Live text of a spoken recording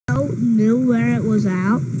those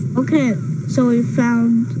out. Okay, so we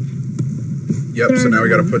found... Yep, so now we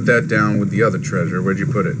gotta put that down with the other treasure. Where'd you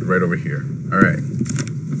put it? Right over here. Alright.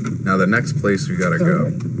 Now the next place we gotta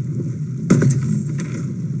go.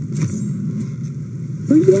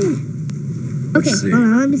 Oh, yeah. Okay, hold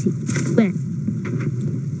on, let me see. Where?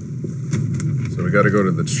 So we gotta go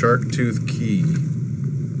to the Shark Tooth Key.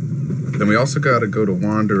 Then we also gotta go to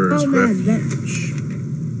Wanderer's Refuge.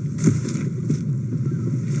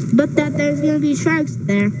 But that there's gonna be sharks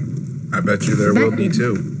there. I bet you there will be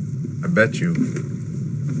too. I bet you.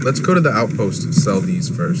 Let's go to the outpost and sell these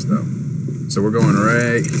first, though. So we're going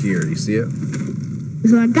right here. You see it?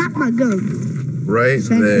 So I got my gun. Right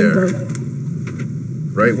there.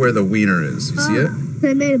 Right where the wiener is. You see it? So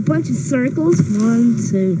I made a bunch of circles. 1,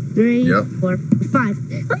 2, 3, 4, 5.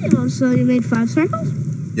 Okay, so you made 5 circles?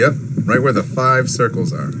 Yep. Right where the 5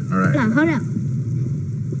 circles are. All right. Hold on.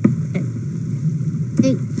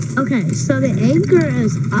 Okay, so the anchor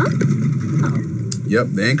is up? Oh. Yep,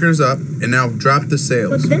 the anchor's up, and now drop the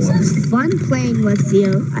sails. But this is fun playing with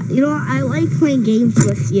you. You know, I like playing games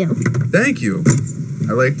with you. Thank you.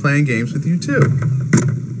 I like playing games with you too.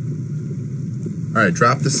 All right,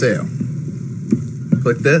 drop the sail.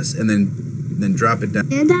 Click this, and then drop it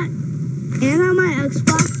down. And on my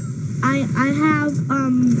Xbox, I have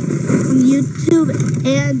YouTube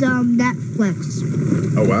and Netflix.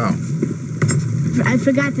 Oh wow. I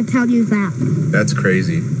forgot to tell you that. That's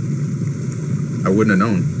crazy. I wouldn't have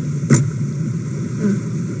known.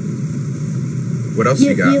 What else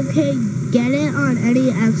you got? You can get it on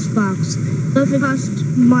any Xbox. So if it costs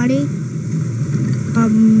money,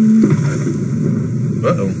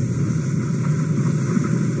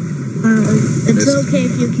 it's okay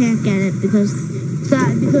if you can't get it because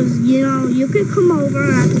you know you could come over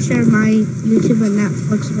and I can share my YouTube and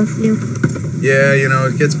Netflix with you. Yeah, you know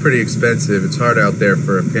it gets pretty expensive. It's hard out there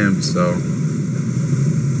for a pimp, so.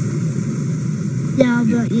 Yeah,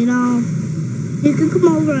 but you know, you can come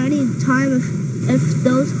over any time if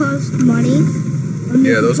those cost money.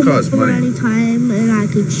 Yeah, those cost money. Any time, and I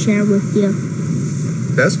could share with you.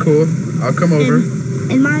 That's cool. I'll come over.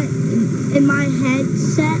 And my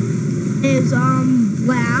headset is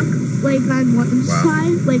black, like on one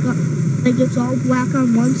side, like it's all black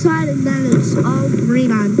on one side, and then it's all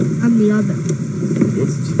green on the other.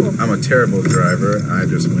 I'm a terrible driver. I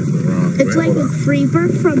just went the wrong way. It's like a creeper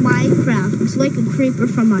from Minecraft. It's like a creeper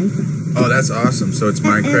from Minecraft. Oh, that's awesome. So it's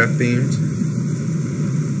Minecraft themed?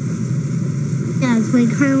 Yeah, it's like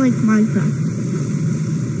kind of like Minecraft.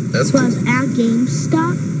 That's Plus, cool. at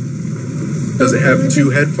GameStop. Does it have 2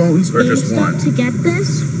 headphones or just one? To get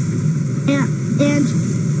this, and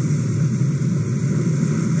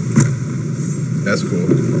that's cool.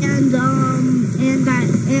 And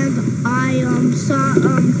I saw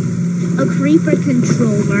a creeper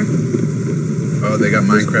controller. Oh, they got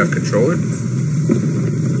Minecraft controller?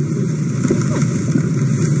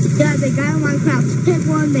 Yeah, they got a Minecraft pit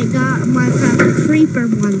one. They got a Minecraft creeper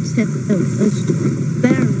one too.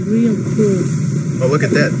 They're real cool. Oh, look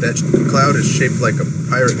at that. That cloud is shaped like a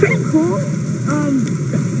pirate. It's pretty cool.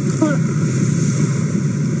 Hold on.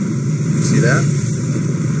 See that?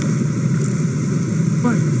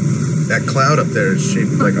 What? That cloud up there is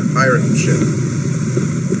shaped like a pirate ship.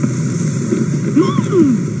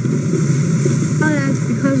 Oh, that's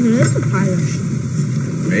because it is a pirate ship.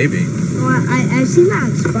 Maybe. Oh, I seen that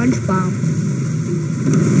in SpongeBob.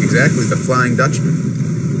 Exactly, the Flying Dutchman.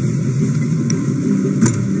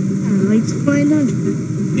 I like the Flying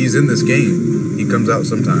Dutchman. He's in this game. He comes out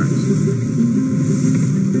sometimes.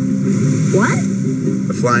 What?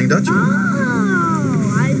 The Flying Dutchman. Oh,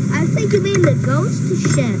 I think you mean the ghost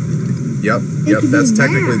ship. Yep, that's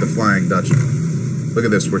technically the Flying Dutchman. Look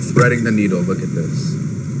at this, we're threading the needle. Look at this.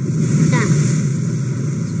 Yeah.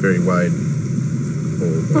 It's very wide.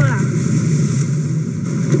 Hold on.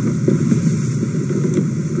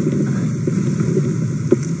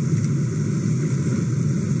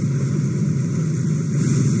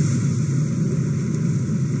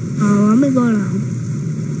 Oh, let me go down.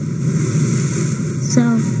 So,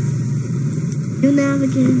 you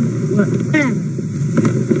navigate. Whatever.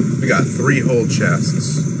 We got 3 whole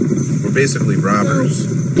chests. We're basically robbers.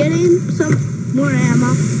 So, getting some more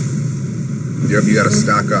ammo. Yep, you gotta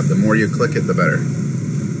stock up. The more you click it, the better.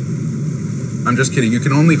 I'm just kidding. You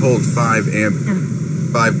can only hold 5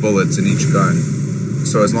 bullets in each gun.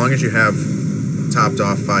 So as long as you have topped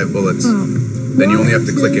off 5 bullets, then you only have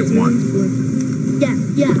to click it 1. Yeah.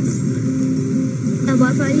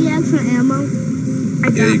 But if I need extra ammo,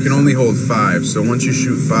 Yeah, you can only hold 5. So once you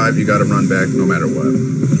shoot 5, you gotta run back no matter what.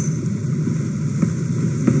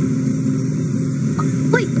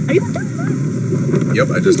 Wait, Are you doing that?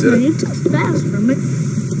 Yep, I just did it. You're too fast for me.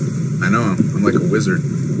 I know, I'm like a wizard.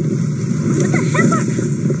 What the heck?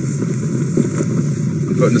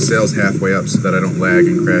 I'm putting the sails halfway up so that I don't lag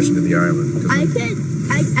and crash into the island. I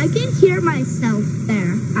can hear myself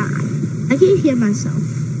there. I can hear myself.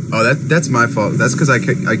 Oh, that's my fault. That's because I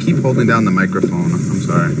keep holding down the microphone. I'm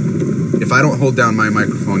sorry. If I don't hold down my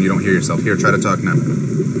microphone, you don't hear yourself. Here, try to talk now.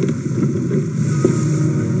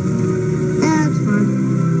 That's fine.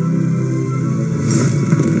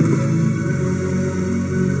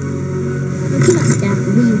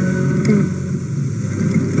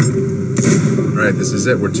 All right, this is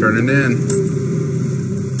it. We're turning in.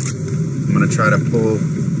 I'm gonna try to pull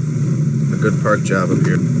a good park job up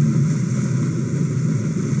here.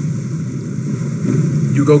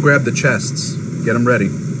 You go grab the chests. Get them ready.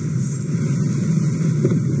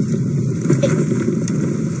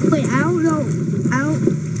 Wait, I don't know. I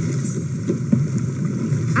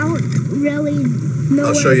don't really know.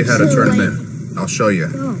 I'll show you how to turn them in. I'll show you.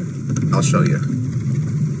 Go. I'll show you.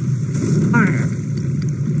 Alright.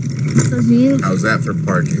 How's that for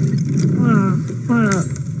parking? Hold up.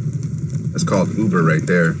 That's called Uber right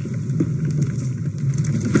there.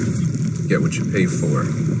 Get what you pay for.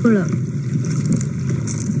 Hold up.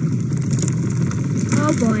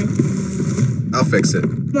 Oh boy. I'll fix it.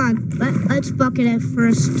 Come on, let's bucket it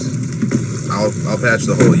first. I'll patch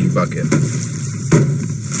the hole, you bucket.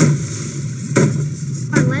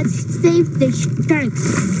 Come on, let's save the sharks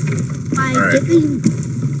by giving.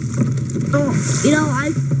 Oh, you know, I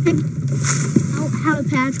figured out how to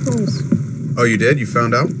patch holes. Oh, you did? You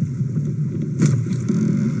found out?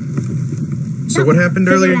 So No, what happened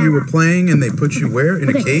earlier? figured You out. were playing and they put you where? In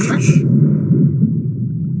a Okay, cage?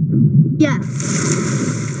 Yeah.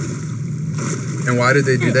 And why did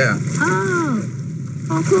they do that? Oh,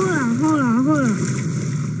 hold on.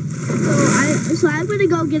 So I'm gonna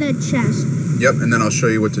go get a chest. Yep, and then I'll show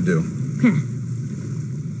you what to do. Okay.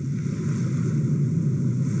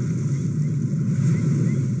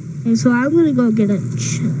 Okay, so I'm gonna go get a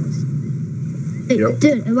chest. Hey, Yep.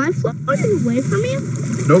 dude, am I floating away from you?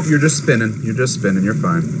 Nope, you're just spinning. You're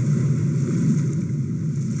fine.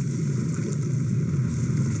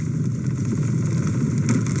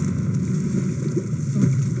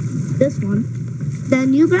 This one.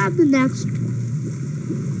 Then you grab the next.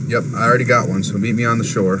 Yep, I already got one, so meet me on the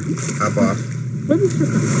shore. Hop off. What is it?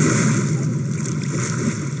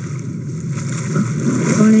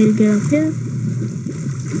 Do I need to get up here?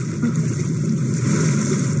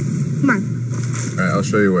 Come on. Alright, I'll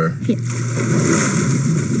show you where. Here.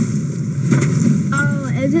 Oh,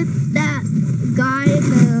 is it that guy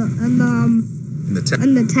In the tent.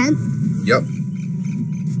 in the tent? Yep.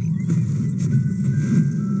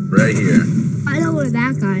 Right here. I know where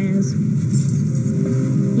that guy is.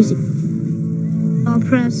 You see? I'll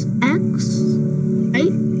press X,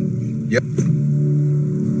 right? Yep.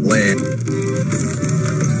 Land.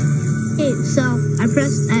 Okay, so I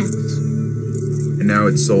pressed X. And now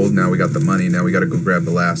it's sold. Now we got the money. Now we gotta go grab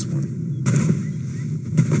the last one.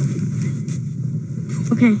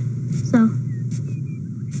 Okay, so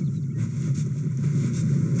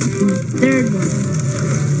third one.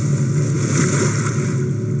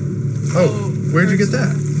 Oh, where'd you get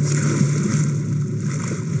that?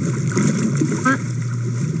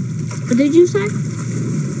 What did you say?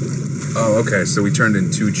 Oh, okay. So we turned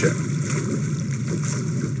in 2 chests.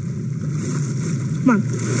 Come on.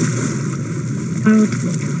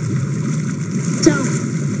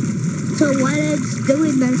 So when it's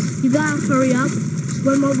doing this, you gotta hurry up,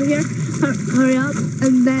 swim over here, hurry up,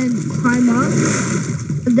 and then climb up,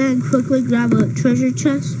 and then quickly grab a treasure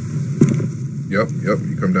chest. Yep.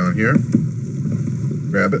 You come down here.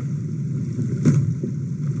 Grab it.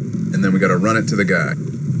 And then we gotta run it to the guy.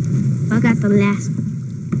 I got the last one.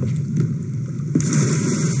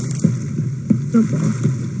 Good ball.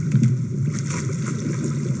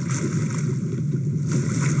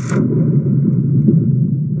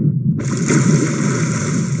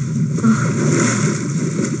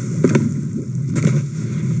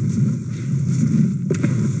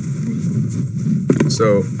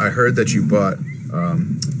 So I heard that you bought app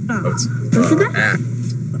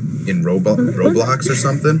in Roblox or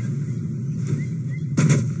something.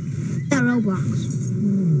 Yeah, Roblox.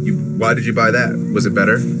 Why did you buy that? Was it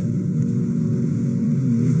better?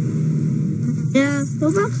 Yeah,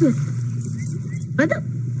 Roblox is... Where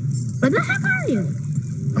the heck are you?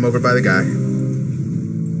 I'm over by the guy.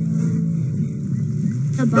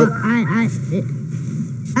 Yeah, but Nope.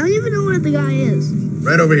 I don't even know where the guy is.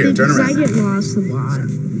 Right over here. Turn Because I around. get lost a lot.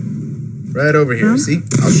 Right over here. See?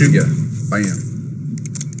 I'll shoot you. Bam.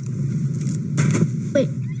 Wait.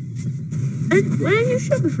 Where Where did you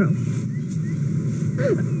ship it from?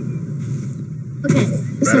 Okay,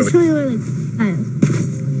 so Right show me where the guy is.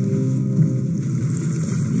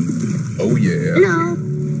 Oh yeah. Hello.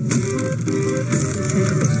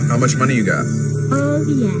 How much money you got? Oh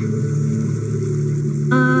yeah.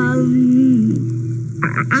 I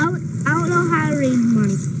don't know how to read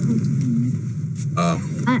money. Oh.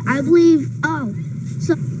 I believe. Oh,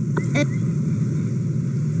 so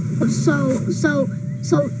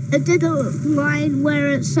it did a line where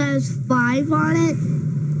it says 5 on it,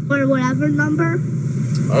 or whatever number.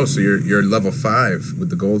 Oh, so you're level 5 with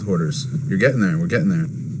the gold hoarders. You're getting there. We're getting there.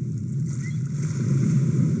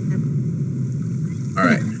 All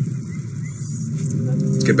right.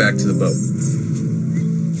 Let's get back to the boat.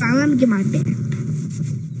 I'm gonna get my bear.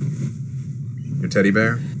 Your teddy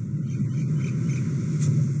bear?